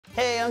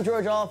Hey, I'm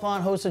George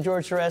Oliphant, host of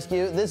George to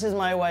Rescue. This is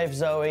my wife,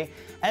 Zoe.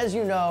 As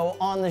you know,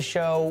 on the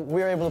show,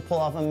 we're able to pull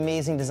off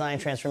amazing design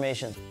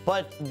transformations.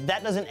 But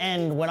that doesn't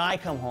end when I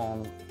come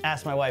home.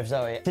 Ask my wife,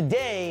 Zoe.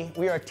 Today,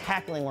 we are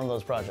tackling one of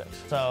those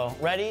projects. So,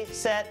 ready,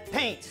 set,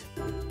 paint.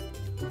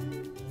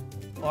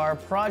 Our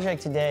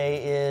project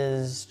today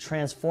is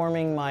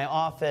transforming my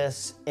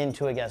office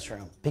into a guest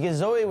room. Because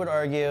Zoe would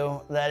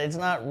argue that it's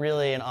not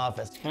really an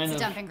office. It's a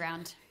dumping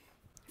ground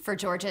for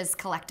George's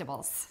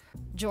collectibles.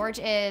 George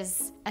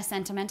is a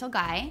sentimental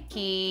guy.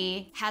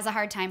 He has a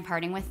hard time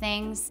parting with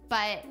things,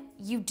 but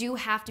you do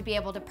have to be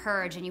able to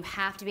purge and you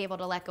have to be able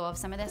to let go of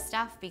some of this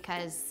stuff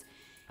because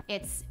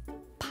it's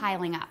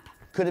piling up.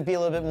 Could it be a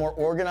little bit more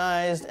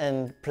organized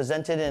and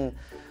presented in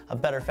a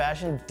better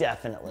fashion?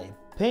 Definitely.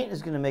 Paint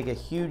is going to make a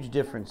huge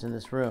difference in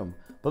this room,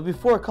 but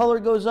before color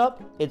goes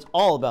up, it's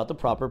all about the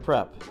proper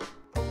prep.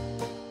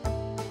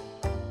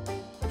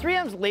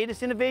 3M's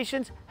latest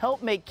innovations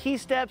help make key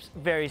steps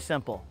very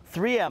simple.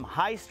 3M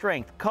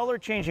high-strength,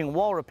 color-changing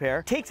wall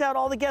repair takes out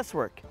all the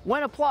guesswork.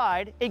 When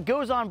applied, it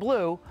goes on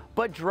blue,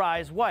 but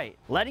dries white,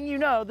 letting you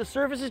know the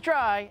surface is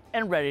dry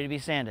and ready to be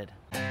sanded.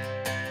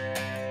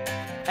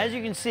 As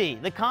you can see,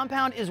 the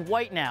compound is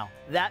white now.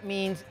 That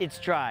means it's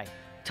dry.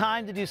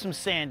 Time to do some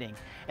sanding.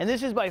 And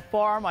this is by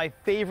far my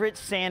favorite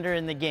sander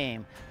in the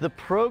game, the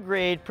Pro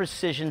Grade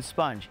Precision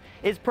Sponge.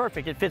 It's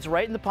perfect. It fits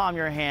right in the palm of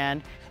your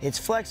hand. It's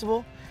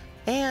flexible,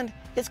 and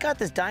it's got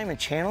this diamond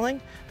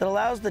channeling that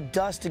allows the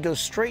dust to go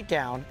straight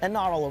down and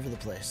not all over the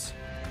place.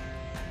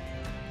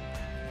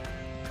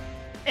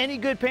 Any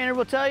good painter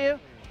will tell you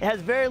it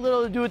has very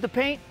little to do with the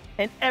paint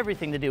and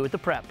everything to do with the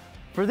prep.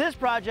 For this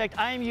project,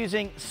 I am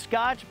using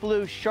Scotch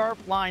Blue Sharp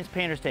Lines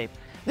Painter's Tape.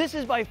 This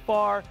is by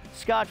far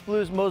Scotch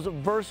Blue's most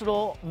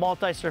versatile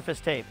multi-surface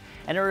tape,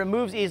 and it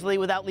removes easily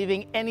without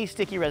leaving any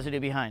sticky residue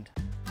behind.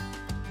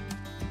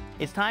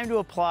 It's time to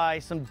apply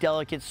some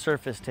Delicate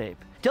Surface tape.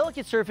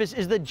 Delicate Surface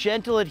is the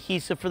gentle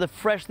adhesive for the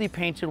freshly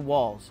painted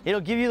walls. It'll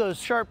give you those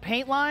sharp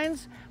paint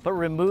lines, but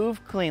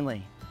remove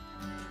cleanly.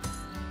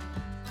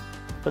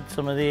 Put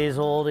some of these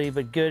oldie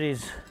but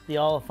goodies, the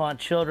Oliphant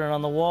children,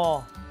 on the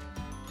wall.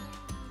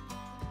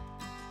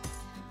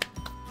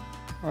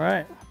 All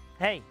right.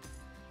 Hey,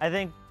 I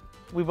think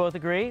we both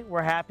agree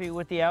we're happy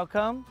with the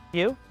outcome.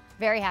 You?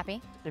 Very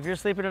happy. If you're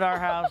sleeping at our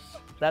house,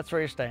 that's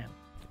where you're staying.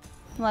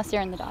 Unless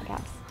you're in the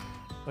doghouse.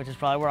 Which is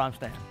probably where I'm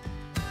staying.